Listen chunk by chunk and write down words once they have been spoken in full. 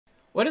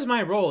What is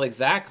my role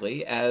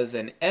exactly as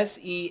an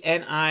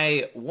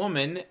SENI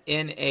woman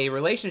in a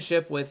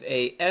relationship with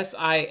a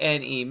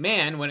SINE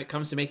man when it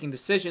comes to making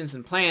decisions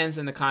and plans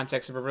in the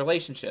context of a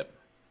relationship?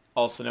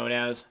 Also known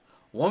as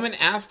Woman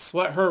Asks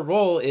What Her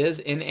Role Is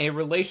in a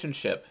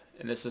Relationship.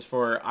 And this is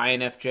for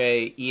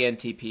INFJ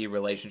ENTP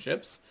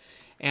relationships.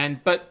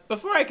 But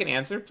before I can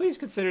answer, please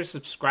consider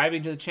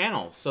subscribing to the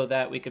channel so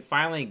that we could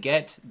finally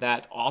get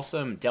that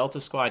awesome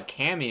Delta Squad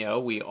cameo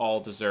we all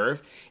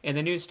deserve in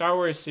the new Star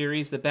Wars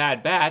series, The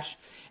Bad Batch.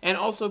 And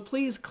also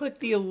please click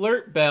the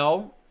alert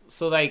bell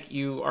so like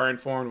you are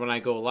informed when I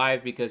go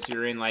live because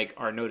you're in like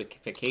our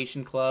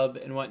notification club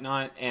and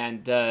whatnot.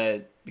 And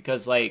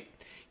because like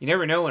you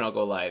never know when I'll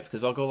go live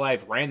because I'll go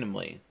live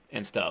randomly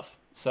and stuff.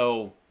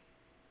 So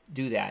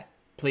do that,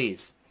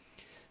 please.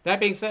 That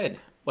being said,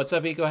 what's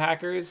up, Eco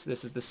Hackers?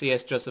 This is the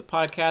CS Joseph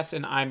podcast,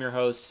 and I'm your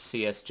host,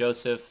 CS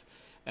Joseph,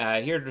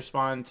 here to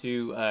respond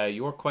to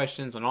your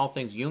questions on all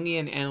things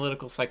Jungian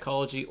analytical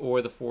psychology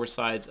or the four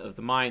sides of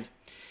the mind.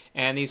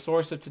 And the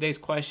source of today's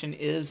question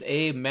is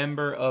a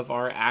member of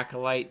our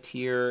Acolyte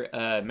tier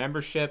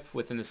membership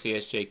within the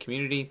CSJ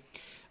community,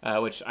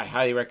 which I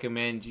highly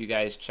recommend you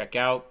guys check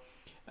out.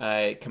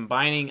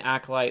 Combining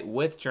Acolyte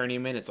with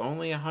Journeyman, it's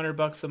only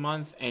 $100 a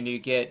month, and you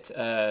get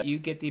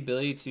the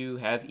ability to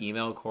have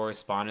email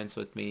correspondence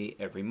with me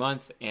every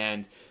month,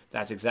 and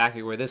that's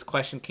exactly where this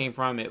question came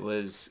from. It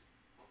was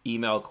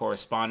email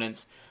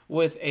correspondence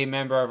with a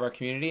member of our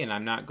community, and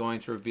I'm not going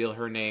to reveal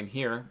her name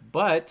here,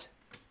 but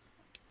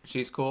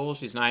she's cool.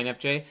 She's an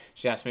INFJ.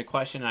 She asked me a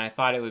question, and I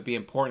thought it would be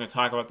important to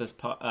talk about this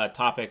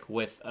topic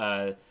with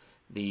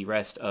the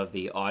rest of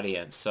the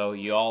audience. So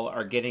you all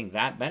are getting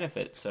that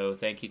benefit. So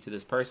thank you to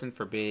this person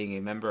for being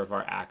a member of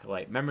our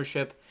Acolyte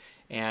membership.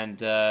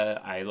 And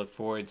I look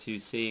forward to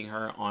seeing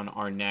her on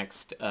our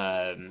next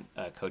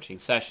coaching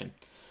session.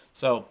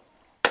 So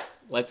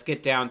let's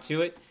get down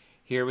to it.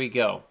 Here we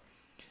go.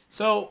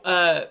 So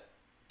a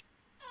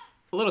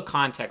little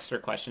context to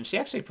her question. She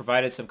actually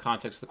provided some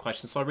context to the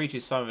question, so I'll read you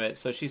some of it.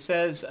 So she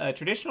says,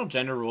 traditional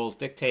gender rules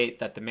dictate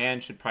that the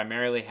man should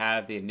primarily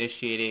have the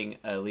initiating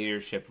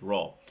leadership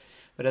role.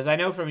 But as I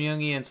know from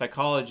Jungian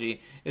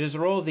psychology, it is the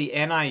role of the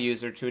NI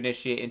user to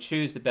initiate and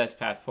choose the best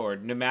path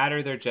forward, no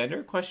matter their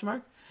gender, question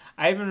mark?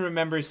 I even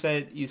remember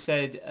you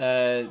said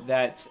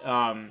that,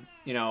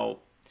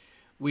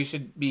 we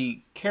should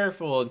be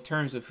careful in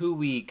terms of who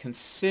we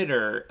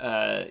consider,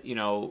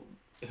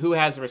 who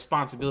has the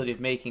responsibility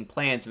of making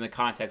plans in the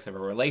context of a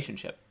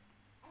relationship.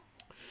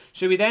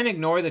 Should we then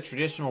ignore the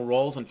traditional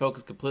roles and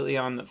focus completely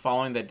on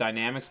following the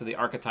dynamics of the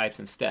archetypes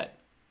instead?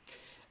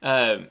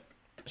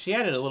 She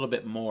added a little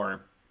bit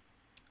more,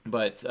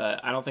 but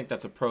I don't think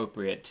that's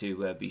appropriate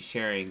to be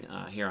sharing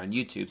here on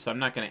YouTube, so I'm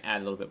not going to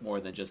add a little bit more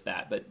than just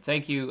that. But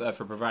thank you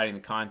for providing the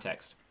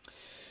context.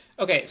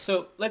 Okay,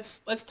 so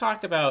let's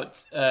talk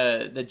about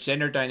the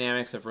gender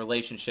dynamics of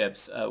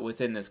relationships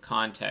within this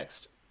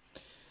context.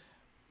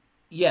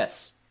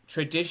 Yes,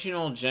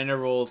 traditional gender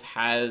roles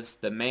has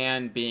the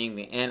man being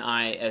the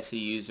NI-SE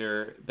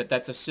user, but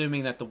that's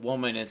assuming that the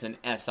woman is an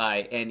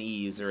SINE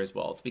user as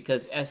well. It's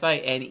because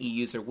SINE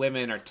user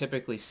women are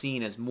typically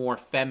seen as more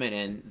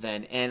feminine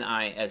than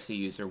NI-SE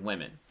user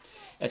women,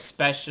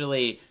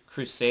 especially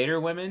Crusader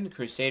women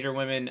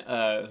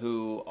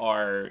who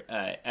are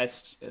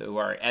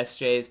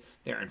SJs.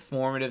 They're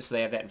informative, so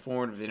they have that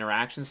informative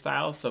interaction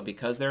style. So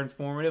because they're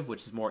informative,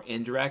 which is more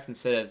indirect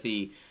instead of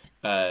the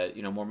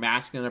more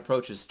masculine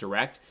approach is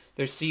direct,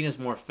 they're seen as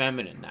more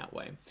feminine that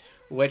way,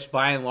 which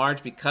by and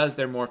large, because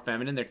they're more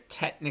feminine, they're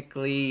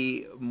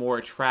technically more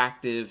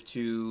attractive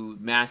to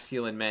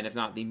masculine men, if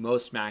not the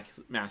most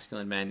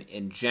masculine men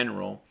in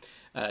general,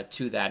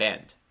 to that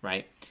end,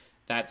 right?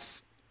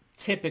 That's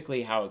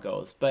typically how it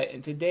goes. But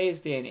in today's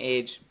day and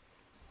age,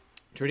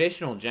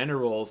 traditional gender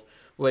roles,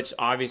 which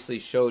obviously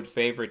showed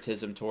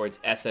favoritism towards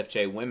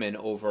SFJ women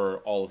over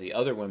all of the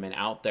other women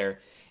out there,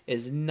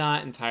 is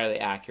not entirely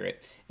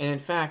accurate. And in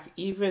fact,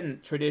 even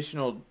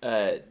traditional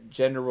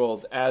gender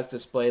roles as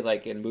displayed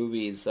like in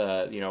movies,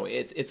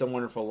 It's a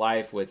Wonderful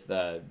Life with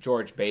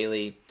George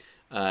Bailey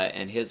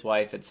and his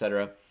wife,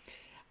 etc.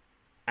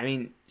 I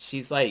mean,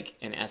 she's like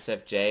an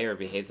SFJ or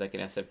behaves like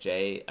an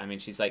SFJ. I mean,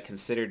 she's like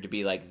considered to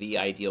be like the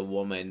ideal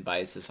woman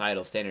by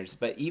societal standards.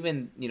 But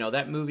even,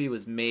 that movie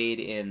was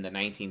made in the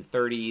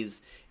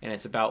 1930s and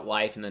it's about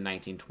life in the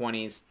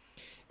 1920s.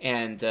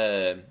 And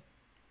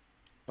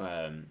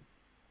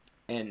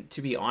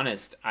to be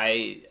honest,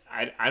 I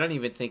don't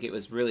even think it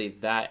was really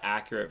that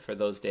accurate for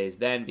those days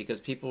then because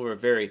people were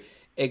very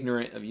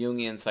ignorant of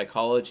Jungian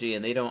psychology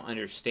and they don't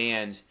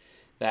understand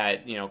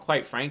that,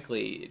 quite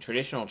frankly,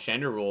 traditional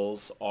gender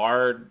roles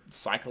are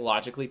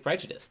psychologically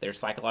prejudiced. They're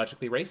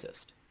psychologically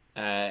racist.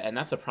 And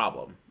that's a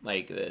problem.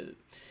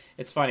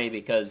 It's funny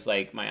because,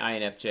 like, my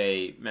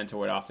INFJ mentor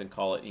would often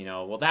call it,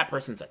 well, that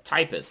person's a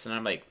typist. And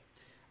I'm like,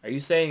 are you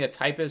saying a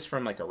typist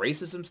from, like, a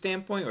racism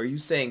standpoint? Or are you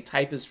saying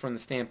typist from the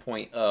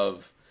standpoint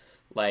of,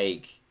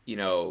 like,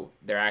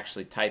 they're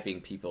actually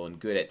typing people and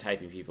good at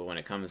typing people when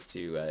it comes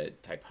to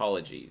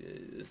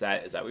typology. Is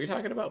that what you're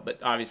talking about? But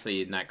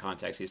obviously in that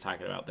context, he's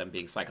talking about them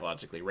being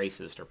psychologically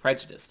racist or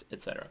prejudiced,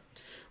 etc.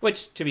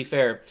 Which, to be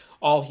fair,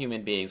 all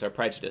human beings are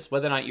prejudiced.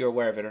 Whether or not you're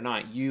aware of it or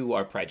not, you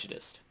are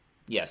prejudiced.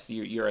 Yes,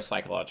 you're a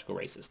psychological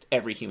racist.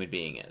 Every human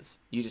being is.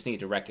 You just need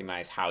to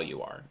recognize how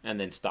you are and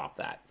then stop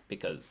that,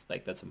 because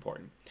that's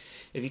important.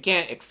 If you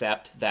can't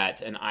accept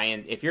that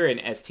if you're an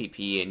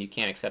STP and you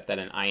can't accept that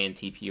an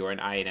INTP or an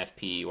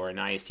INFP or an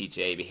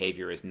ISTJ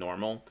behavior is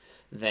normal,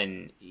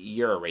 then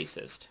you're a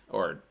racist,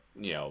 or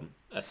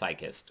a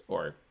psychist,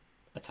 or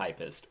a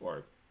typist,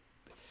 or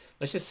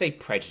let's just say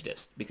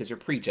prejudiced, because you're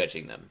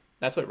prejudging them.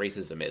 That's what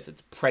racism is.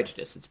 It's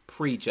prejudice. It's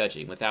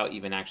prejudging without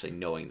even actually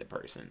knowing the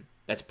person.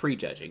 That's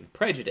prejudging.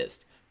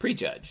 Prejudiced.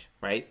 Prejudge,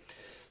 right?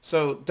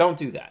 So don't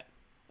do that,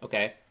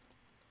 okay?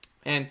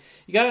 And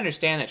you got to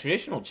understand that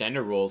traditional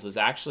gender roles is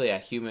actually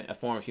a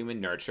form of human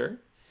nurture.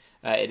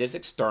 It is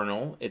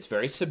external. It's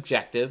very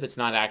subjective. It's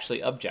not actually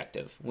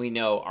objective. We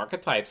know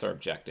archetypes are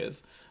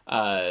objective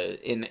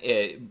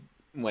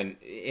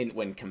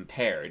when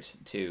compared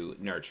to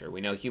nurture.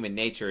 We know human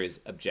nature is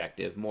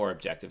objective, more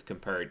objective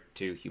compared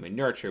to human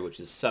nurture, which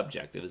is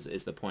subjective,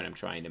 is the point I'm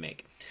trying to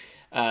make.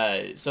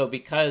 So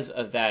because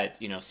of that,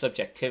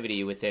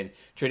 subjectivity within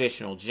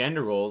traditional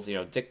gender roles,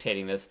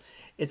 dictating this,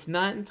 it's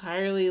not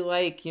entirely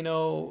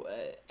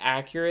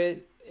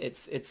accurate.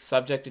 It's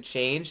subject to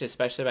change,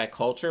 especially by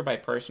culture, by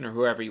person, or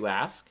whoever you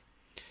ask.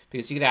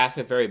 Because you could ask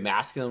a very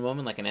masculine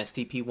woman, like an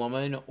STP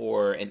woman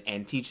or an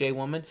NTJ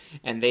woman,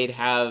 and they'd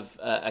have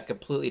a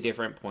completely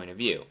different point of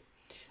view.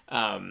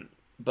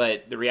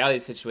 But the reality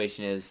of the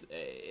situation is,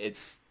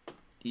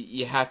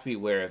 you have to be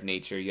aware of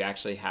nature. You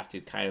actually have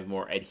to kind of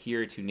more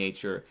adhere to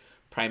nature,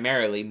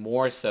 primarily,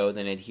 more so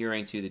than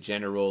adhering to the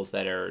gender roles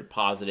that are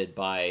posited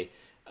by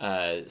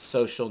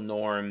social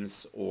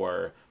norms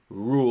or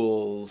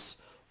rules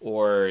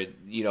or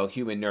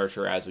human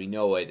nurture as we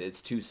know it.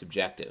 It's too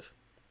subjective.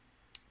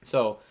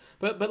 So,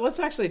 but let's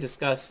actually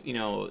discuss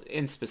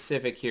in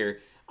specific here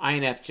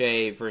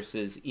INFJ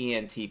versus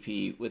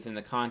ENTP within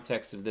the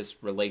context of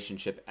this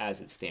relationship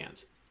as it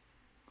stands.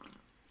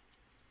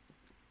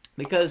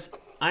 Because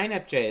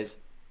INFJs,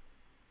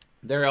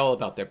 they're all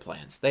about their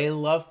plans. They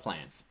love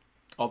plans,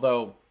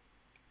 although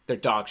they're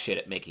dog shit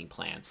at making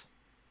plans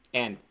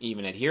and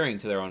even adhering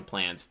to their own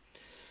plans.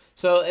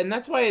 So, and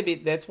that's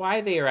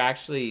why they are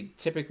actually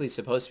typically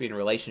supposed to be in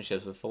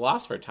relationships with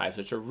philosopher types,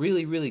 which are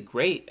really, really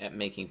great at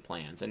making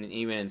plans and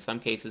even in some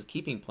cases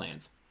keeping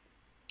plans.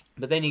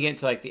 But then you get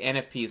into the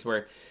NFPs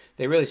where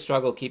they really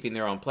struggle keeping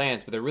their own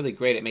plans, but they're really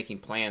great at making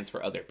plans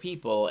for other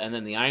people. And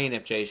then the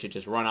INFJ should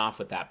just run off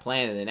with that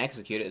plan and then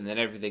execute it, and then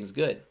everything's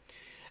good.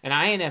 An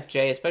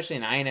INFJ, especially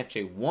an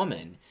INFJ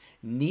woman,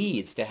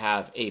 needs to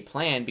have a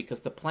plan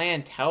because the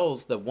plan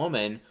tells the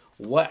woman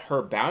what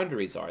her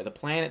boundaries are. The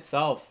plan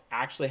itself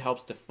actually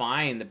helps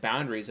define the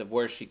boundaries of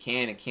where she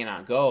can and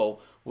cannot go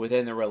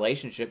within the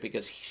relationship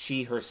because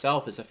she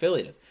herself is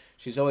affiliative.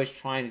 She's always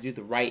trying to do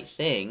the right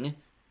thing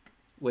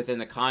within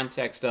the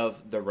context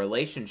of the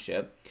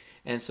relationship.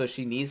 And so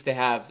she needs to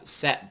have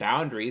set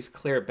boundaries,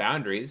 clear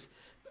boundaries,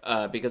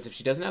 because if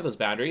she doesn't have those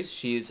boundaries,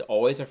 she's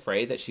always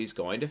afraid that she's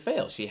going to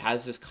fail. She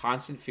has this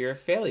constant fear of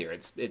failure.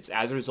 It's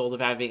as a result of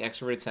having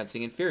extroverted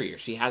sensing inferior.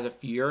 She has a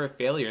fear of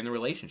failure in the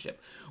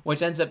relationship,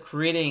 which ends up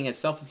creating a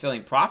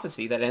self-fulfilling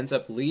prophecy that ends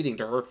up leading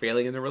to her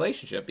failing in the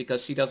relationship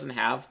because she doesn't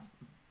have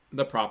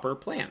the proper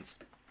plans.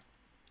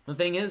 The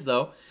thing is,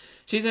 though,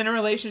 she's in a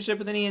relationship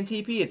with an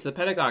ENTP. It's the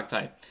pedagogue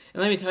type.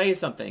 And let me tell you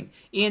something.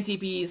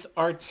 ENTPs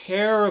are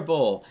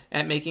terrible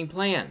at making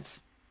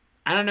plans.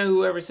 I don't know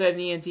whoever said an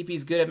ENTP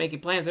is good at making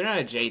plans. They're not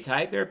a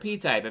J-type. They're a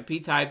P-type. And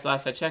P-types,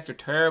 last I checked, are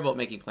terrible at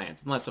making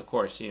plans. Unless, of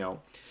course,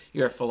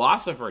 you're a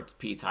philosopher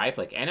P-type,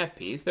 like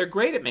NFPs. They're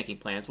great at making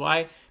plans.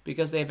 Why?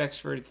 Because they have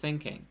extroverted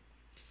thinking.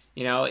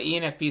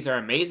 ENFPs are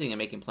amazing at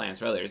making plans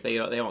for others. They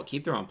won't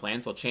keep their own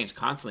plans. They'll change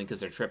constantly because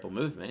they're triple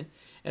movement.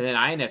 And then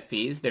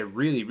INFPs, they're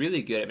really,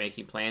 really good at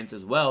making plans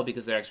as well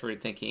because they're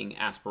extroverted thinking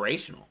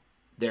aspirational.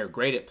 They're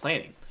great at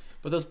planning.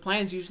 But those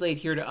plans usually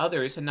adhere to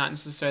others and not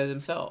necessarily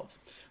themselves.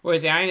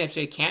 Whereas the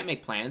INFJ can't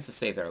make plans to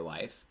save their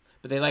life,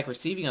 but they like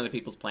receiving other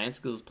people's plans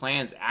because those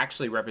plans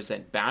actually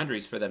represent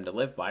boundaries for them to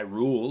live by,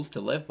 rules to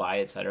live by,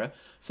 etc.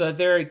 So that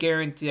their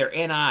NI,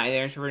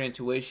 their introverted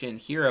intuition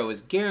hero,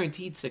 is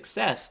guaranteed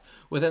success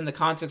within the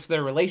context of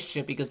their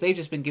relationship because they've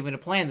just been given a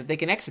plan that they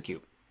can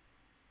execute.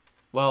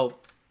 Well,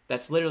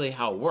 that's literally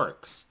how it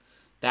works.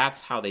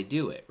 That's how they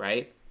do it,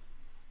 right?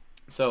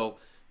 So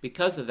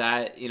because of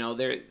that,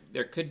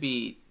 there could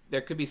be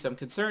some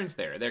concerns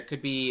there. There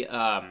could be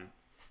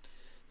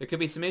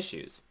some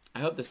issues. I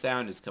hope the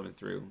sound is coming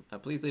through.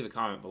 Please leave a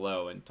comment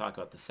below and talk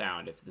about the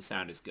sound if the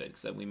sound is good,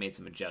 because we made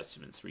some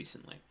adjustments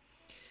recently.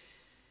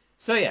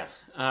 So yeah,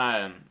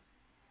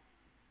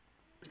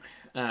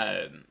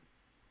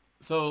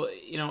 So,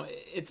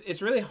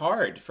 it's really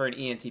hard for an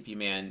ENTP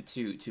man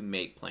to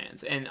make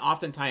plans. And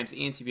oftentimes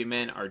ENTP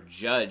men are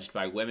judged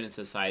by women in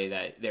society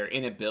that their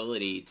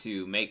inability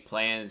to make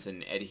plans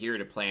and adhere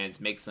to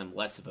plans makes them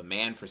less of a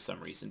man for some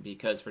reason,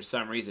 because for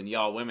some reason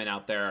y'all women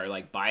out there are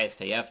like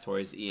biased AF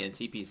towards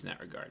ENTPs in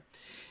that regard.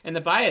 And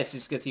the bias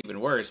just gets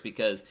even worse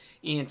because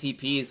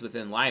ENTPs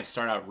within life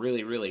start out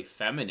really, really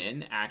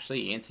feminine.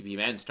 Actually, ENTP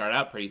men start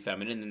out pretty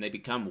feminine and they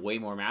become way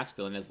more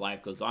masculine as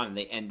life goes on, and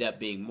they end up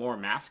being more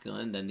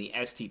masculine than the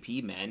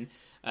STP men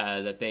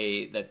that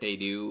they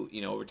do,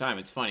 over time.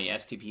 It's funny.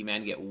 STP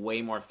men get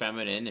way more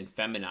feminine and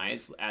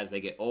feminized as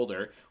they get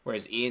older,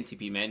 whereas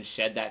ENTP men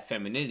shed that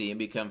femininity and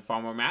become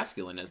far more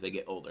masculine as they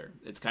get older.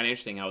 It's kind of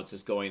interesting how it's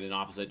just going in an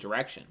opposite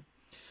direction.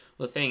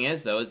 Well, the thing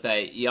is, though, is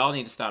that y'all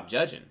need to stop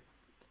judging.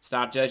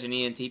 Stop judging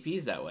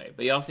ENTPs that way.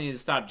 But you also need to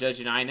stop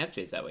judging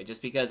INFJs that way.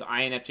 Just because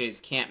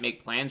INFJs can't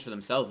make plans for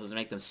themselves doesn't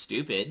make them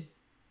stupid,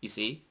 you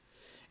see?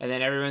 And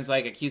then everyone's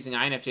like accusing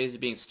INFJs of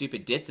being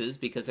stupid ditzes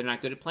because they're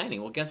not good at planning.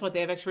 Well, guess what?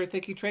 They have extroverted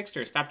thinking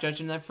tricksters. Stop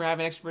judging them for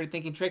having extroverted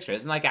thinking trickster. It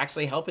doesn't like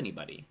actually help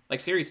anybody. Like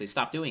seriously,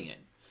 stop doing it.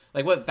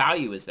 Like what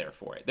value is there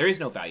for it? There is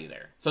no value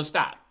there. So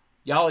stop.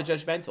 Y'all are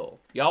judgmental.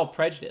 Y'all are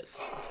prejudiced.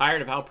 I'm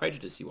tired of how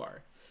prejudiced you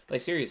are.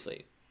 Like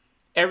seriously.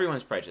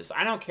 Everyone's prejudiced.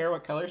 I don't care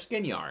what color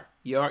skin you are.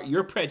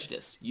 You're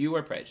prejudiced. You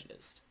are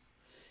prejudiced.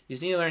 You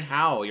just need to learn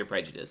how you're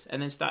prejudiced,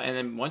 and then stop. And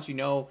then once you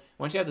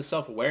have the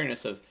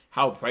self-awareness of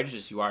how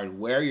prejudiced you are and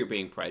where you're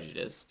being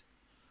prejudiced,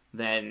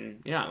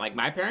 then like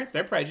my parents,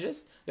 they're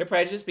prejudiced. They're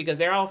prejudiced because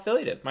they're all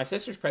affiliative. My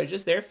sister's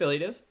prejudiced. They're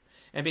affiliative,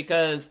 and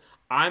because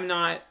I'm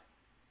not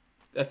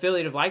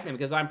affiliative like them,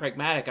 because I'm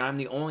pragmatic, I'm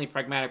the only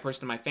pragmatic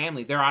person in my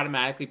family, they're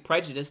automatically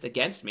prejudiced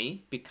against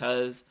me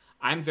because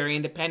I'm very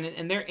independent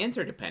and they're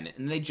interdependent,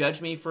 and they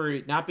judge me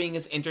for not being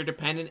as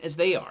interdependent as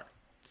they are.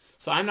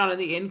 So I'm not in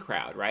the in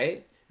crowd,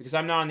 right? Because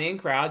I'm not in the in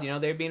crowd,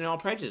 they're being all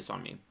prejudiced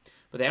on me.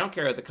 But they don't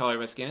care what the color of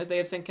my skin is. They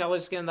have the same color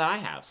of skin that I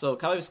have. So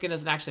color of skin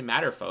doesn't actually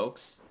matter,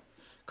 folks.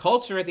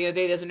 Culture at the end of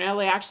the day doesn't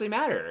really actually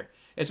matter.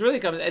 It's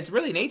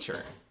really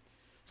nature.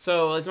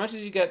 So as much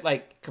as you get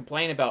like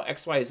complain about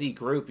XYZ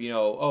group,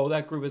 oh,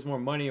 that group has more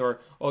money, or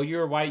oh,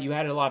 you're white, you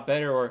had it a lot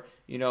better, or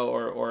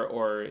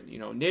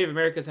Native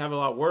Americans have it a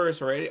lot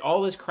worse, or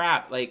all this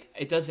crap, like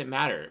it doesn't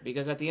matter,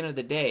 because at the end of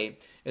the day,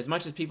 as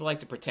much as people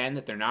like to pretend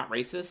that they're not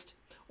racist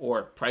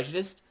or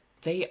prejudiced,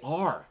 they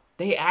are.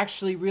 They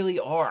actually really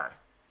are.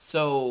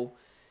 So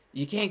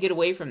you can't get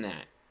away from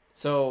that.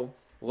 So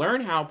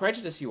learn how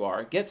prejudiced you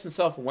are, get some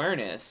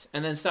self-awareness,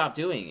 and then stop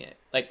doing it.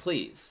 Like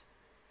please,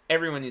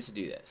 everyone needs to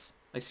do this.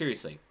 Like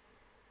seriously,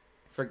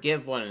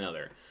 forgive one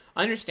another.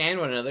 Understand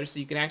one another so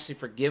you can actually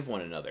forgive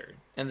one another.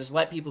 And just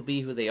let people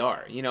be who they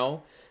are.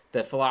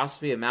 The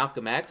philosophy of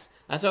Malcolm X,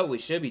 that's what we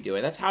should be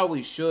doing. That's how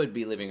we should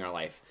be living our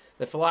life.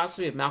 The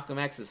philosophy of Malcolm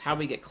X is how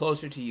we get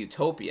closer to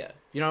utopia.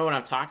 You know what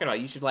I'm talking about?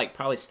 You should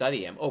probably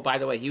study him. Oh, by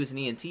the way, he was an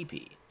ENTP.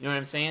 You know what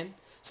I'm saying?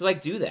 So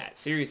do that.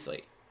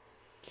 Seriously.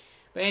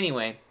 But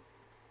anyway,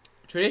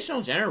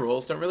 traditional gender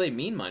roles don't really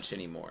mean much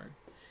anymore.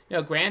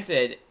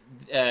 Granted,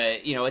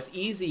 it's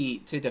easy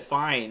to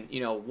define,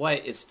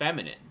 what is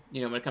feminine,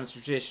 when it comes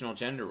to traditional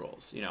gender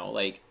roles,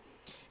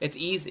 it's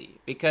easy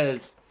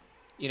because,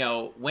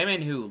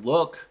 women who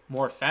look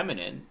more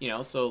feminine,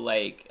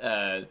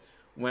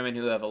 women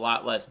who have a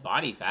lot less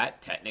body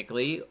fat,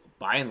 technically,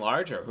 by and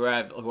large, or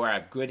who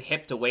have good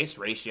hip to waist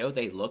ratio,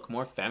 they look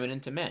more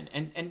feminine to men.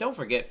 And don't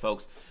forget,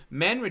 folks,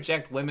 men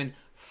reject women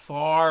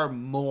far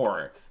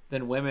more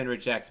than women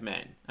reject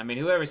men. I mean,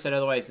 whoever said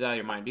otherwise is out of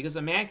your mind. Because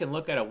a man can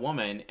look at a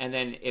woman, and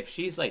then if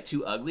she's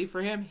too ugly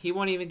for him, he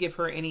won't even give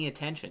her any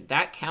attention.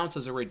 That counts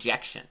as a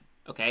rejection,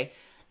 okay?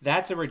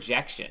 That's a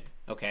rejection,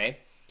 okay?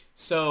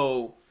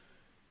 So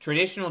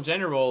traditional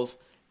gender roles,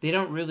 they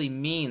don't really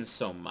mean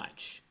so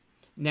much.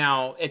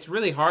 Now, it's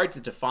really hard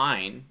to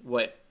define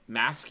what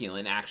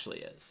masculine actually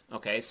is,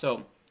 okay?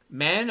 So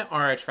men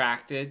are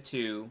attracted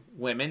to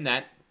women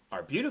that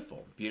are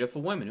beautiful,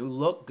 beautiful women who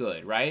look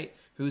good, right?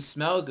 Who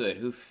smell good,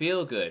 who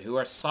feel good, who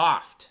are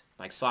soft,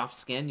 like soft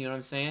skin, you know what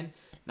I'm saying?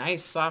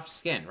 Nice soft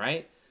skin,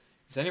 right?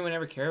 Does anyone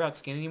ever care about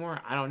skin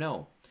anymore? I don't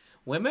know.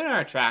 Women are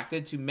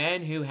attracted to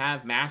men who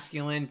have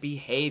masculine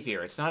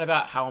behavior. It's not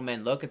about how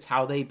men look, it's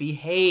how they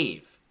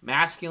behave.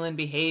 Masculine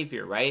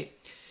behavior, right?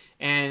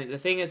 And the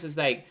thing is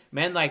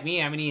men like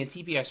me, I'm an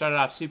ENTP, I started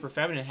off super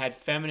feminine, had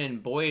feminine,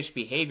 boyish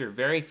behavior,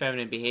 very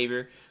feminine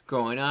behavior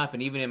growing up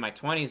and even in my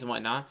 20s and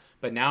whatnot.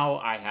 But now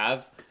I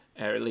have,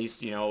 or at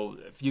least, a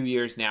few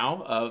years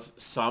now of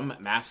some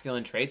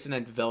masculine traits, and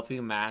I'm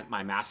developing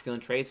my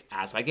masculine traits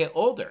as I get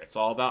older. It's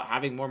all about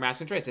having more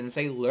masculine traits, and it's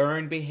a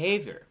learned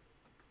behavior.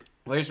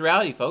 Well, here's the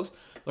reality, folks.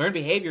 Learned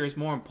behavior is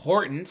more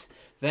important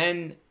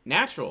than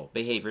natural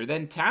behavior,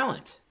 than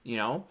talent,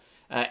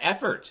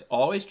 effort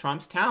always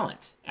trumps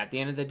talent at the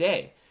end of the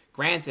day.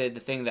 Granted, the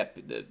thing that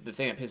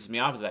pisses me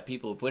off is that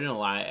people who put in a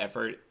lot of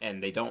effort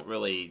and they don't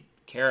really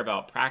care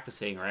about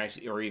practicing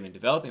or even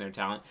developing their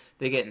talent,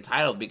 they get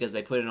entitled because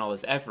they put in all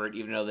this effort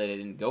even though they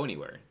didn't go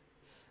anywhere.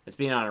 It's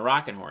being on a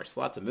rocking horse,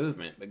 lots of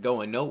movement, but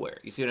going nowhere.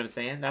 You see what I'm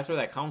saying? That's where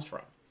that comes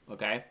from,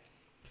 okay?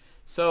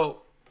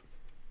 So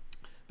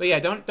But yeah,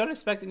 don't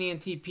expect an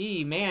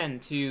ENTP man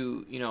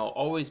to,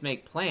 always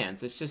make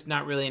plans. It's just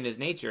not really in his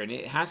nature, and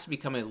it has to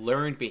become a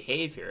learned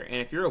behavior. And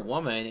if you're a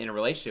woman in a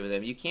relationship with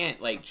him, you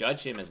can't like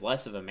judge him as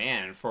less of a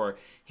man for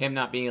him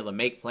not being able to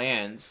make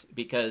plans,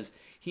 because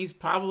he's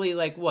probably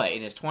like what,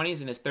 in his 20s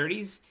and his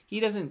 30s. He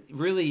doesn't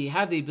really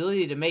have the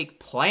ability to make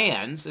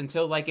plans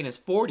until like in his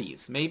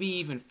 40s, maybe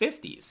even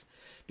 50s.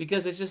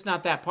 Because it's just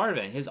not that part of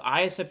it. His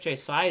ISFJ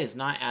side is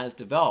not as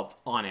developed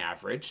on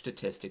average,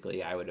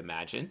 statistically, I would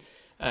imagine,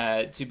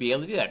 to be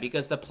able to do that.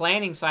 Because the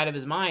planning side of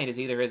his mind is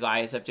either his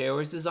ISFJ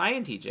or his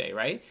INTJ,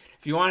 right?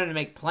 If you wanted to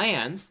make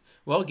plans,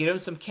 well, get him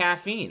some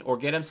caffeine or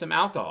get him some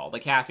alcohol. The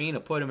caffeine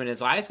will put him in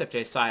his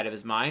ISFJ side of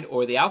his mind,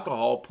 or the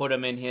alcohol will put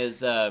him in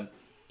his INTJ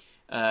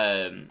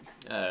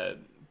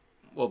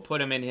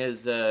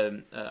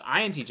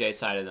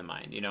side of the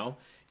mind,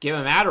 Give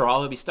him Adderall,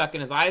 he'll be stuck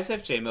in his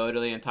ISFJ mode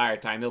the entire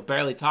time. He'll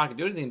barely talk and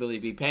do anything, but he'll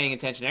be paying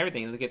attention to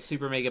everything. He'll get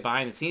super mega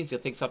behind the scenes. He'll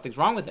think something's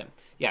wrong with him.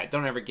 Yeah,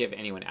 don't ever give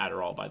anyone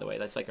Adderall, by the way.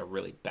 That's like a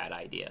really bad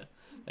idea.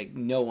 Like,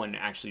 no one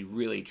actually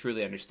really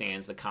truly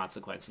understands the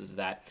consequences of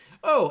that.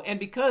 Oh, and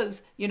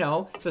because,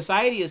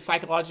 society is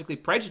psychologically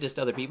prejudiced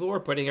to other people, we're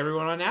putting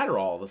everyone on Adderall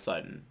all of a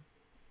sudden.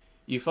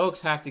 You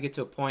folks have to get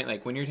to a point,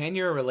 like when you're in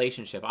your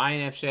relationship,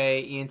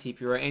 INFJ,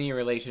 ENTP, or any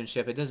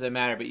relationship, it doesn't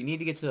matter, but you need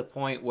to get to the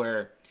point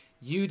where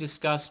you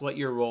discuss what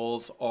your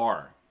roles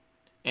are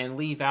and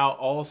leave out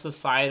all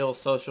societal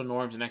social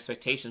norms and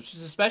expectations, which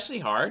is especially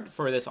hard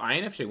for this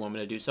INFJ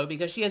woman to do so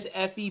because she has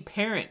FE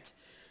parent.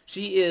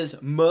 She is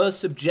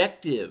most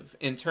subjective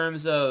in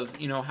terms of,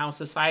 how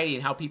society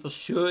and how people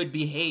should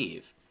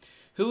behave.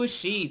 Who is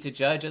she to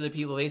judge other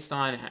people based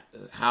on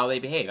how they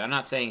behave? I'm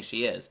not saying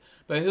she is,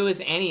 but who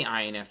is any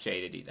INFJ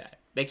to do that?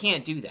 They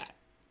can't do that,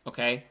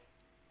 okay?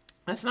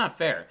 That's not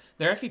fair.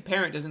 Their FE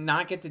parent does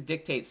not get to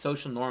dictate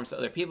social norms to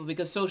other people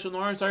because social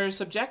norms are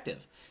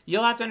subjective.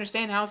 You'll have to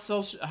understand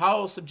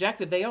how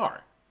subjective they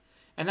are.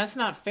 And that's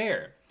not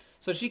fair.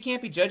 So she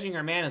can't be judging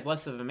her man as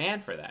less of a man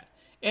for that.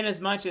 In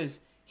as much as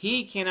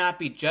he cannot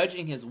be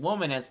judging his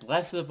woman as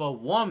less of a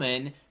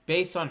woman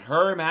based on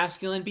her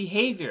masculine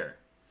behavior.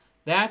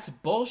 That's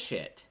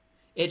bullshit.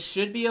 It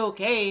should be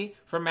okay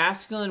for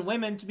masculine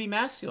women to be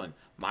masculine.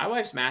 My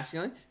wife's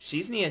masculine.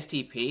 She's an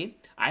ESTP.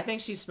 I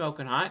think she's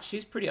smoking hot.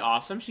 She's pretty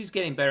awesome. She's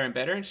getting better and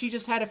better, and she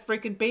just had a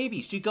freaking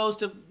baby. She goes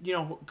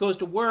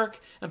to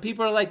work, and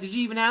people are like, "Did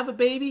you even have a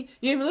baby?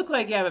 You even look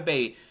like you have a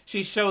baby."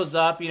 She shows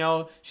up,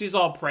 she's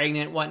all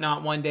pregnant,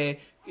 whatnot, one day,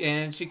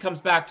 and she comes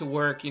back to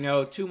work,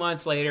 2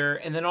 months later,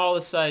 and then all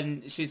of a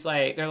sudden,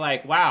 they're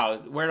like, "Wow,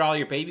 where'd all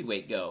your baby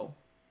weight go?"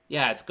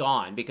 Yeah, it's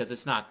gone because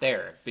it's not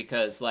there.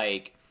 Because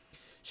like,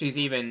 she's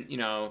even,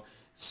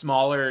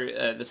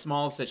 smaller, the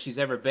smallest that she's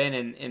ever been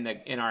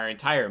in our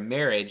entire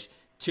marriage.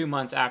 2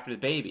 months after the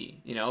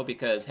baby,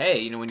 because,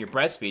 hey, when you're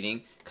breastfeeding,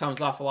 it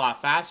comes off a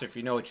lot faster if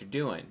you know what you're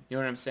doing. You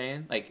know what I'm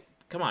saying? Like,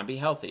 come on, be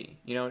healthy.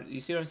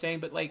 You see what I'm saying?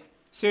 But, like,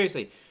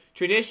 seriously,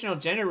 traditional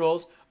gender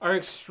roles are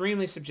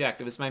extremely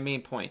subjective is my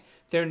main point.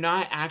 They're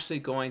not actually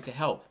going to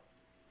help.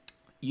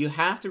 You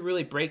have to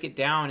really break it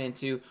down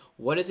into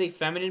what is a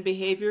feminine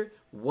behavior,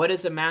 what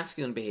is a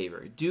masculine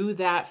behavior. Do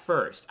that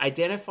first.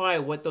 Identify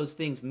what those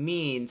things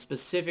mean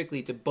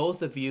specifically to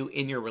both of you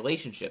in your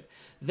relationship.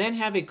 Then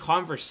have a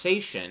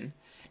conversation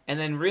and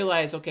then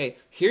realize, okay,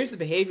 here's the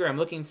behavior I'm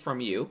looking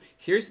from you.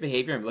 Here's the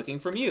behavior I'm looking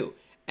from you.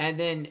 And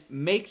then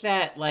make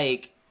that,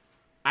 like,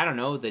 I don't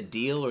know, the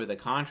deal or the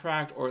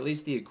contract or at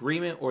least the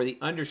agreement or the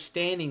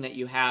understanding that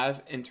you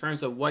have in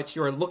terms of what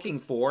you're looking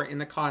for in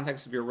the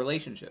context of your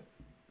relationship.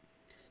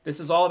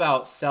 This is all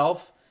about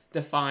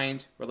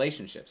self-defined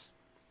relationships.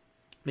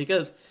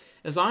 Because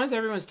as long as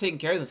everyone's taking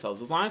care of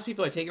themselves, as long as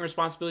people are taking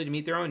responsibility to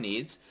meet their own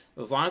needs,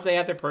 as long as they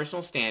have their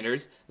personal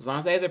standards, as long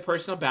as they have their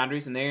personal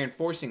boundaries and they're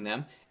enforcing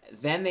them,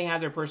 then they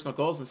have their personal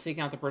goals and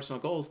seeking out their personal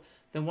goals,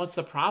 then what's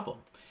the problem?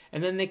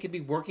 And then they could be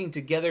working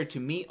together to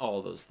meet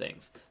all those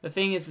things. The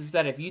thing is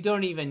that if you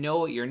don't even know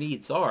what your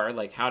needs are,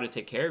 like how to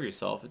take care of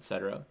yourself,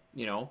 etc.,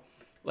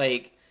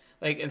 like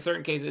in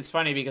certain cases, it's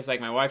funny because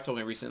like my wife told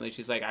me recently,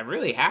 she's like, I'm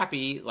really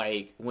happy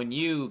like when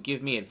you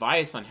give me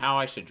advice on how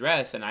I should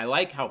dress, and I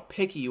like how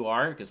picky you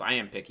are, because I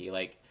am picky.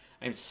 Like,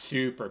 I'm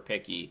super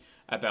picky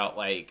about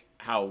like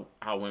how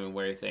women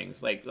wear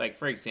things. Like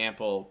for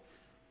example,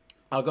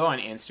 I'll go on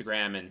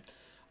Instagram and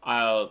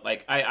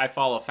I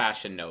follow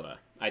Fashion Nova.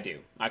 I do.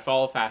 I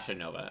follow Fashion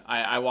Nova.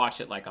 I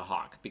watch it like a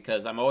hawk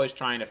because I'm always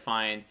trying to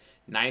find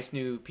nice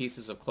new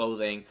pieces of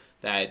clothing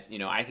that,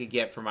 I could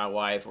get for my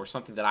wife, or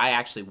something that I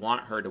actually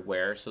want her to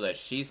wear so that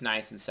she's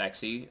nice and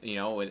sexy,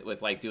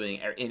 with like doing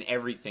in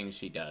everything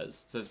she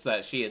does, so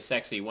that she is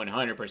sexy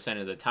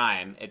 100% of the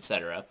time,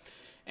 etc.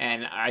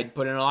 And I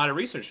put in a lot of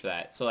research for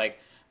that. So like,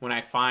 when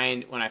I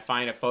find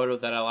a photo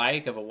that I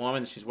like of a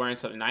woman, she's wearing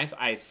something nice,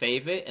 I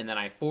save it and then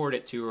I forward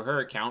it to her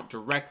account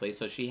directly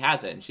so she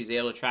has it and she's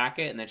able to track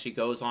it, and then she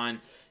goes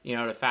on,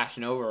 to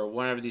Fashion Over or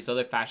one of these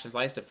other fashion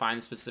sites to find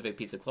a specific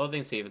piece of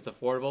clothing, see if it's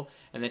affordable,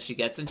 and then she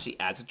gets it and she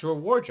adds it to her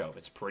wardrobe.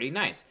 It's pretty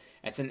nice.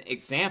 It's an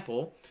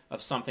example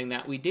of something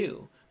that we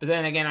do. But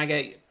then again, I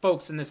get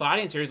folks in this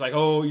audience here who's like,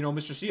 oh,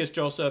 Mr. C.S.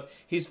 Joseph,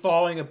 he's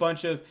following a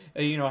bunch of,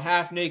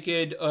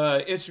 half-naked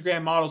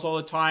Instagram models all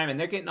the time, and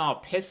they're getting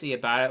all pissy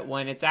about it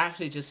when it's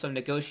actually just some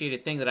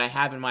negotiated thing that I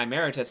have in my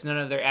marriage that's none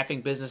of their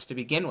effing business to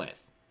begin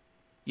with.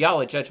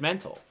 Y'all are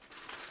judgmental.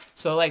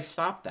 So,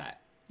 stop that.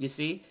 You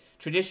see?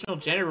 Traditional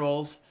gender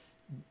roles,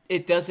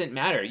 it doesn't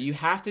matter. You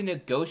have to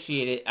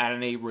negotiate it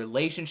on a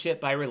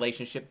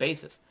relationship-by-relationship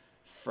basis.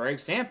 For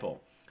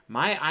example,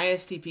 my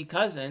ISTP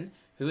cousin,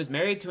 who is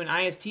married to an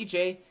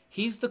ISTJ,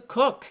 he's the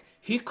cook.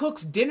 He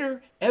cooks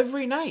dinner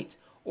every night.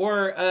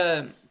 Or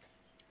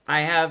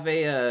I have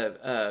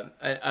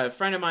a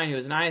friend of mine who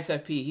is an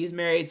ISFP. He's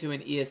married to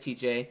an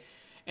ESTJ,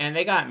 and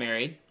they got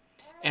married.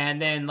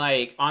 And then,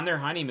 on their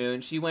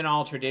honeymoon, she went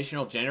all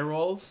traditional gender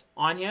roles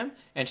on him,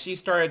 and she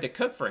started to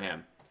cook for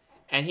him.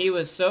 And he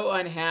was so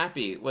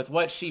unhappy with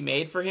what she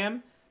made for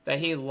him that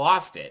he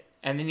lost it.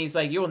 And then he's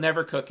like, you'll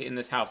never cook in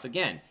this house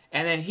again.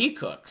 And then he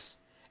cooks.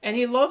 And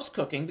he loves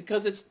cooking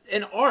because it's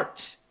an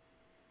art.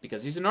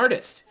 Because he's an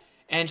artist.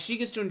 And she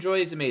gets to enjoy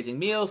these amazing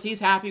meals. He's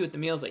happy with the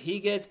meals that he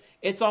gets.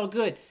 It's all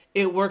good.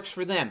 It works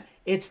for them.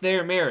 It's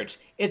their marriage.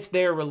 It's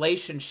their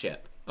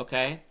relationship.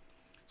 Okay?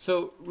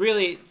 So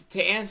really,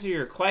 to answer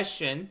your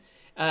question,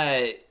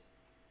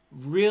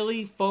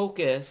 really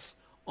focus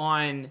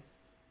on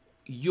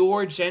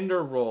your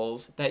gender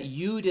roles that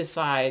you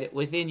decide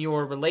within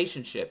your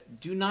relationship.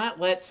 Do not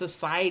let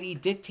society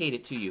dictate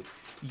it to you.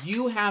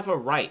 You have a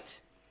right.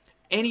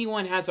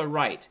 Anyone has a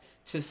right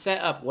to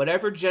set up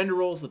whatever gender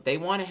roles that they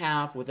want to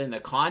have within the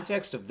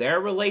context of their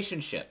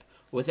relationship,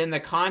 within the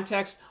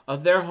context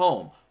of their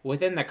home,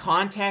 within the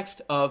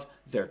context of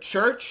their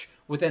church,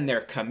 within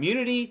their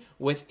community,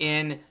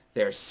 within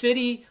their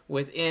city,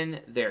 within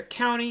their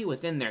county,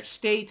 within their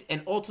state,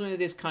 and ultimately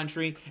this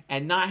country,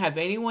 and not have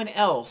anyone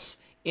else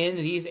in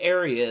these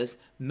areas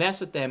mess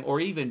with them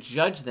or even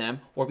judge them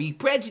or be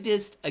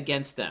prejudiced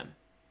against them.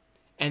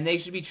 And they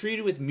should be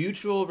treated with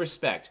mutual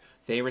respect.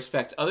 They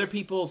respect other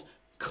people's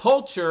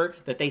culture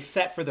that they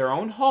set for their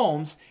own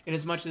homes in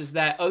as much as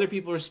that other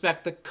people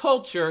respect the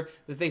culture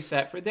that they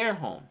set for their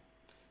home.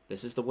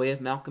 This is the way of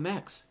Malcolm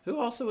X, who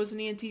also is an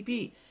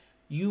ENTP.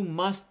 You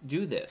must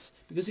do this,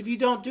 because if you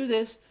don't do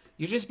this,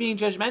 you're just being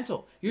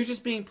judgmental. You're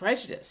just being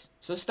prejudiced.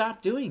 So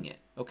stop doing it,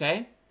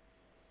 okay?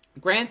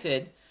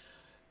 Granted,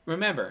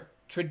 remember,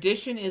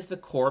 tradition is the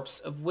corpse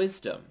of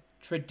wisdom.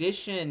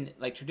 Tradition,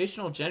 like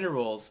traditional gender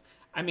roles,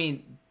 I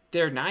mean,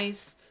 they're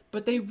nice,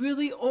 but they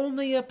really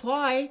only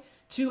apply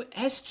to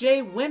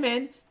SJ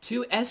women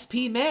to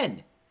SP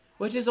men,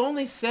 which is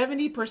only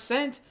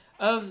 70%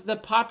 of the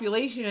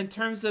population in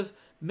terms of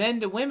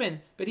men to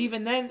women. But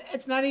even then,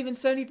 it's not even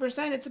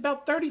 70%. It's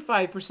about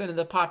 35% of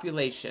the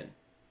population,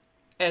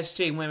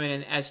 SJ women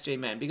and SJ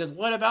men. Because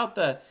what about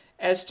the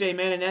SJ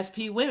men and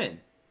SP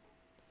women?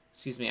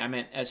 Excuse me, I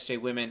meant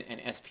SJ women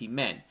and SP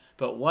men.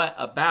 But what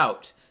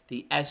about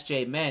the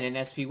SJ men and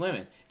SP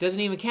women? It doesn't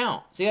even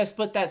count. So you gotta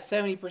split that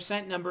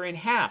 70% number in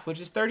half,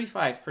 which is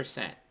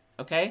 35%.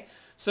 Okay?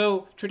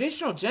 So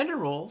traditional gender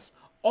roles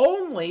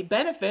only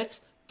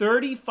benefits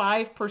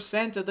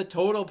 35% of the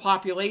total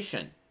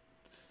population.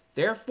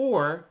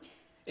 Therefore,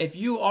 if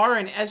you are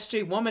an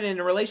SJ woman in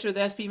a relationship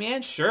with an SP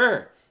man,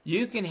 sure,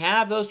 you can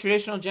have those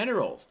traditional gender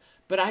roles.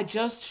 But I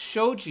just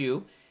showed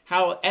you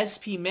how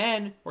SP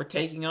men were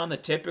taking on the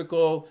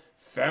typical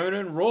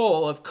feminine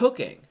role of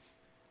cooking.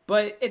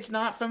 But it's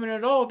not feminine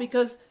at all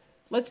because,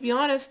 let's be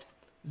honest,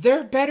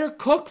 they're better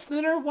cooks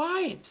than their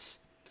wives.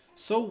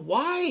 So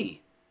why?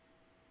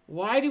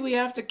 Why do we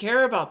have to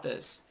care about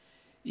this?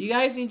 You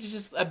guys need to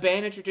just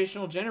abandon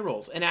traditional gender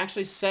roles and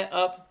actually set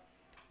up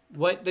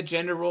what the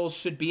gender roles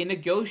should be and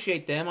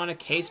negotiate them on a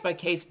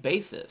case-by-case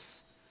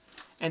basis.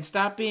 And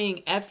stop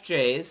being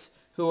FJs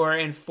who are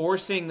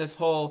enforcing this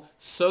whole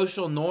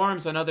social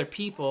norms on other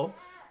people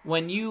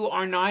when you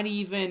are not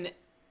even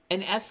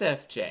an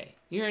SFJ.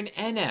 You're an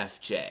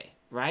NFJ,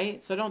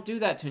 right? So don't do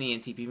that to an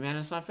ENTP man.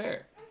 It's not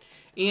fair.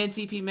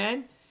 ENTP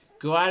men,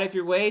 go out of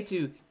your way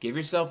to give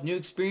yourself new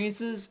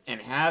experiences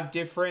and have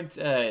different,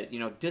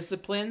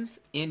 disciplines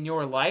in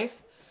your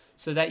life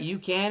so that you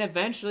can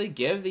eventually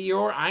give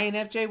your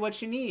INFJ what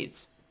she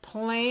needs.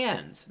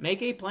 Plans.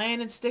 Make a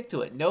plan and stick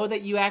to it. Know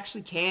that you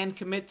actually can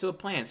commit to a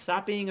plan.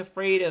 Stop being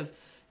afraid of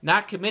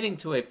not committing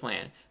to a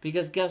plan.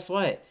 Because guess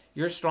what?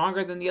 You're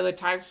stronger than the other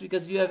types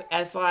because you have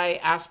SI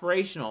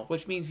aspirational,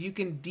 which means you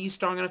can be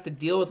strong enough to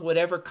deal with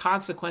whatever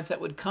consequence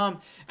that would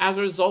come as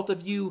a result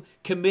of you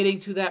committing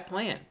to that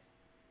plan.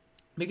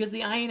 Because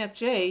the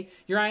INFJ,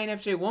 your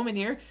INFJ woman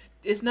here,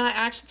 is not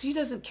actually, she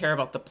doesn't care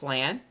about the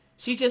plan.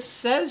 She just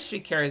says she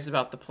cares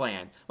about the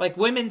plan. Like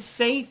women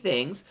say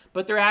things,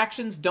 but their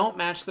actions don't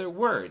match their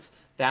words.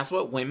 That's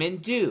what women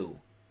do.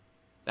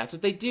 That's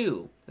what they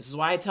do. This is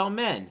why I tell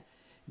men,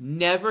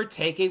 never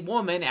take a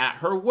woman at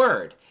her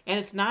word. And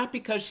it's not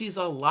because she's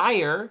a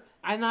liar.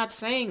 I'm not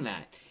saying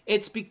that.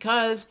 It's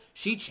because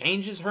she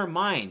changes her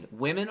mind.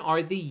 Women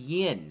are the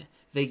yin.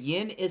 The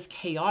yin is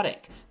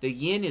chaotic. The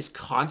yin is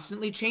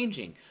constantly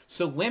changing.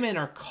 So women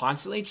are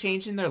constantly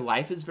changing. Their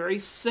life is very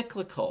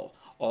cyclical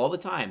all the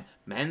time.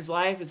 Men's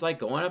life is like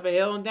going up a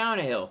hill and down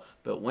a hill.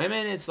 But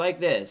women, it's like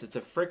this. It's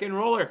a freaking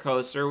roller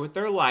coaster with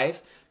their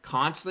life,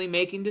 constantly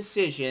making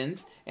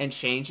decisions and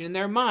changing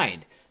their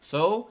mind.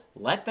 So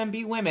let them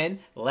be women.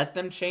 Let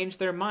them change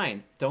their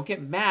mind. Don't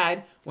get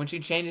mad when she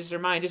changes her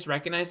mind. Just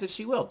recognize that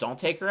she will. Don't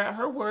take her at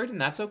her word, and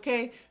that's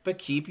okay. But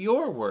keep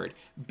your word.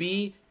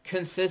 Be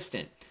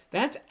consistent.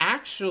 That's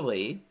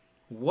actually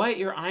what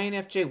your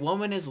INFJ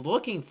woman is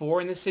looking for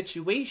in this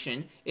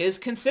situation is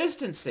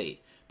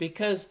consistency.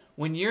 Because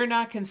when you're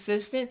not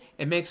consistent,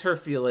 it makes her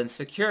feel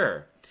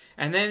insecure.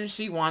 And then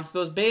she wants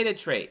those beta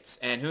traits.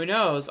 And who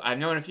knows, I've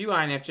known a few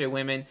INFJ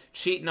women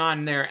cheating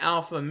on their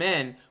alpha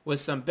men with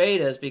some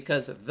betas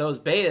because those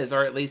betas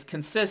are at least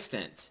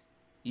consistent.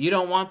 You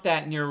don't want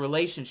that in your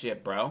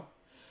relationship, bro.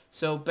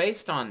 So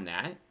based on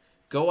that,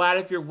 go out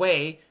of your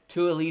way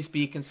to at least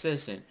be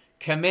consistent.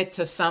 Commit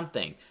to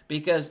something.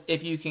 Because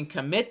if you can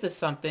commit to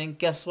something,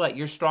 guess what?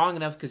 You're strong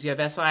enough because you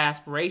have SI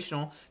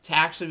aspirational to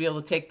actually be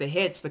able to take the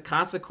hits, the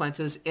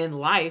consequences in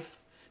life,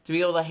 to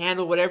be able to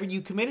handle whatever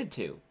you committed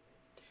to.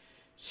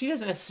 She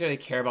doesn't necessarily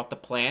care about the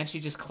plan. She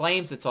just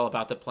claims it's all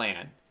about the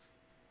plan.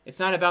 It's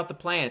not about the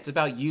plan. It's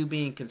about you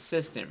being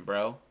consistent,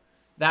 bro.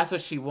 That's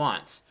what she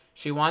wants.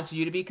 She wants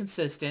you to be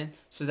consistent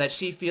so that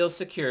she feels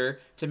secure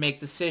to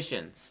make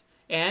decisions.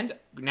 And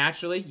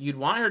naturally, you'd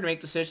want her to make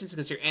decisions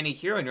because you're any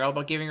hero and you're all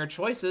about giving her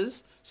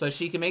choices so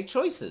she can make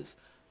choices.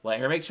 Let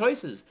her make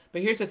choices.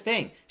 But here's the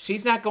thing.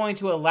 She's not going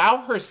to allow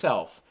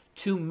herself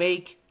to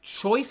make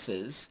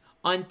choices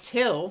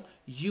until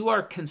you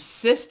are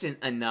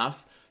consistent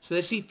enough so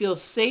that she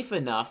feels safe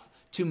enough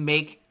to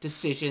make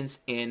decisions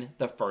in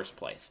the first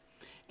place.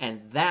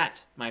 And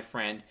that, my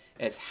friend,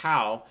 is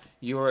how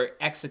you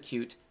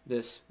execute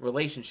this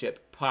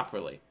relationship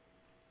properly.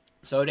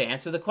 So to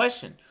answer the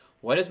question,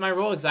 what is my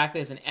role exactly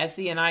as an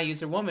SENI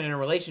user woman in a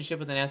relationship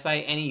with an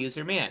SINE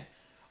user man?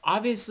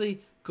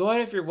 Obviously, go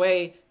out of your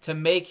way to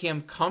make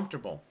him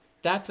comfortable.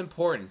 That's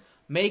important.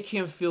 Make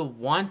him feel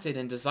wanted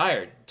and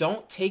desired.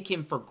 Don't take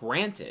him for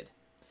granted.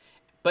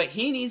 But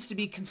he needs to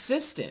be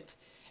consistent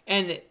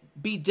and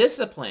be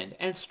disciplined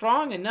and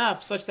strong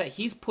enough such that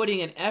he's putting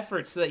in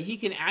effort so that he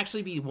can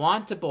actually be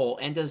wantable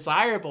and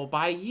desirable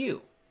by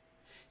you.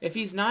 If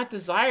he's not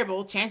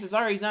desirable, chances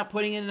are he's not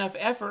putting in enough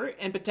effort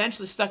and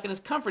potentially stuck in his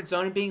comfort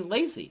zone and being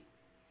lazy.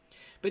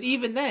 But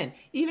even then,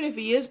 even if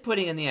he is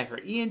putting in the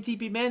effort,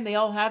 ENTP men, they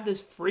all have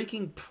this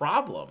freaking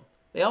problem.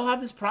 They all have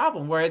this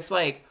problem where it's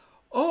like,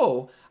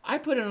 oh, I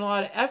put in a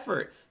lot of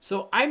effort,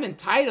 so I'm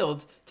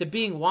entitled to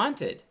being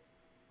wanted.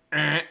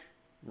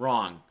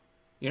 Wrong.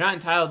 You're not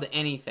entitled to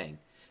anything.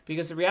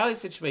 Because the reality of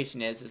the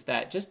situation is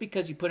that just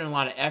because you put in a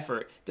lot of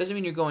effort doesn't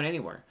mean you're going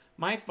anywhere.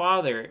 My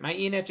father, my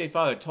ENFJ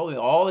father, told me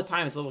all the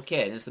time as a little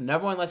kid, and it's the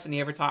number one lesson he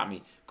ever taught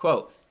me,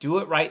 quote, do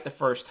it right the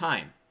first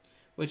time.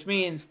 Which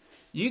means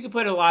you can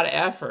put a lot of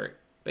effort,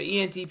 but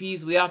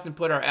ENTPs, we often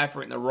put our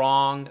effort in the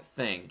wrong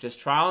thing. Just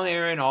trial and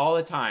error all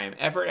the time.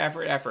 Effort,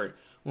 effort, effort.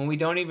 When we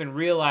don't even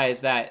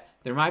realize that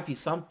there might be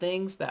some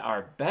things that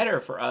are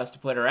better for us to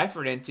put our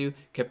effort into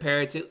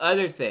compared to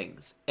other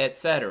things,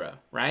 etc.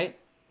 Right?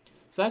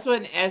 So that's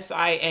what an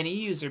SINE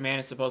user man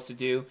is supposed to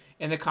do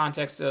in the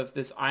context of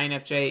this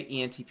INFJ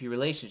ENTP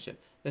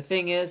relationship. The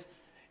thing is,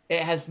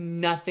 it has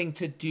nothing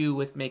to do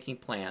with making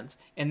plans,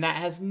 and that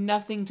has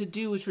nothing to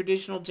do with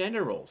traditional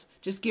gender roles.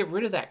 Just get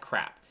rid of that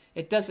crap.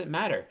 It doesn't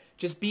matter.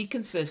 Just be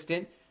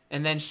consistent,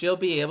 and then she'll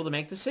be able to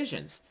make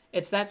decisions.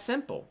 It's that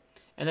simple.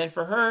 And then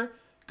for her,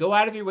 go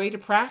out of your way to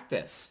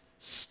practice.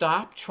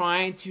 Stop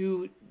trying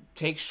to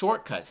take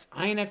shortcuts.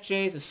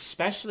 INFJs,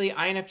 especially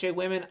INFJ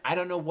women, I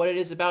don't know what it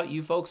is about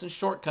you folks and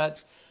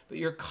shortcuts, but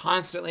you're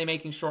constantly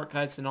making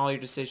shortcuts in all your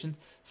decisions.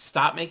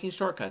 Stop making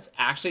shortcuts.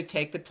 Actually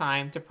take the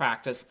time to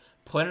practice.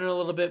 Put in a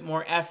little bit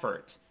more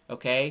effort,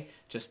 okay?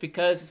 Just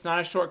because it's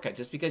not a shortcut,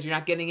 just because you're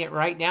not getting it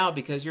right now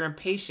because you're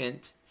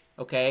impatient,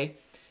 okay?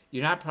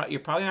 You're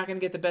probably not going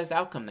to get the best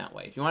outcome that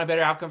way. If you want a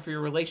better outcome for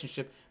your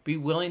relationship, be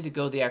willing to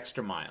go the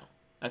extra mile.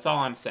 That's all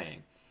I'm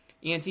saying.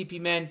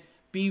 ENTP men,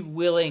 be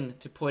willing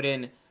to put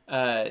in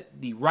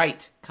the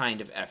right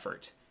kind of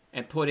effort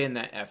and put in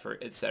that effort,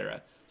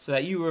 etc., so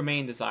that you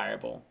remain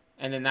desirable.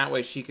 And then that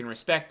way she can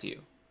respect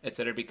you,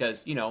 etc.,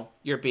 because, you know,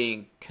 you're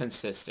being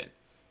consistent.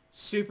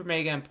 Super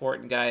mega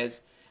important,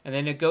 guys. And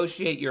then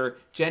negotiate your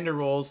gender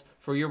roles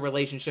for your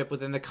relationship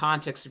within the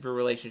context of your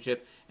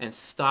relationship and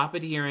stop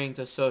adhering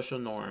to social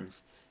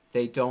norms.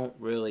 They don't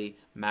really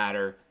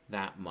matter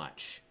that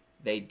much.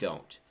 They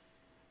don't.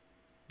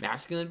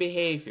 Masculine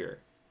behavior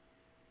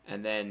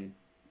and then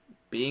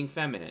being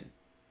feminine.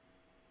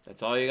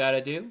 That's all you got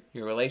to do.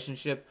 Your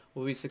relationship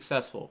will be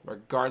successful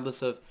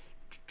regardless of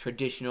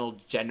traditional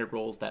gender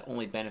roles that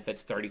only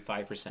benefits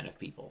 35% of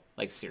people.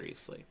 Like,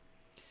 seriously.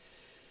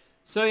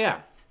 So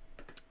yeah,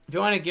 If you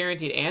want a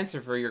guaranteed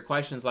answer for your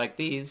questions like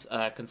these,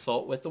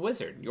 consult with the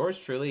wizard. Yours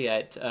truly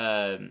at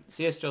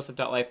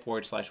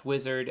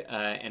csjoseph.life/wizard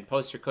and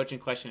post your coaching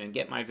question and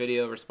get my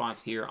video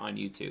response here on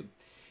YouTube.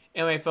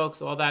 Anyway,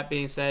 folks, all that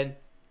being said,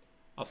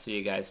 I'll see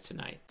you guys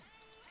tonight.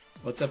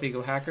 What's up,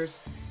 Ego Hackers?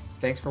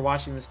 Thanks for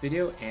watching this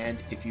video, and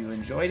if you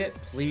enjoyed it,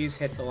 please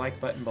hit the like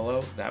button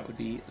below. That would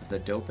be the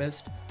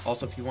dopest.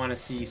 Also, if you want to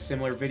see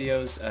similar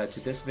videos to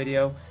this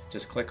video,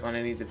 just click on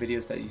any of the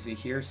videos that you see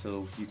here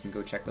so you can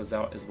go check those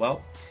out as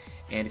well.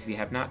 And if you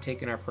have not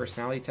taken our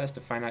personality test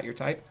to find out your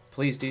type,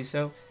 please do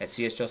so at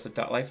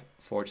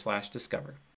csjoseph.life/discover.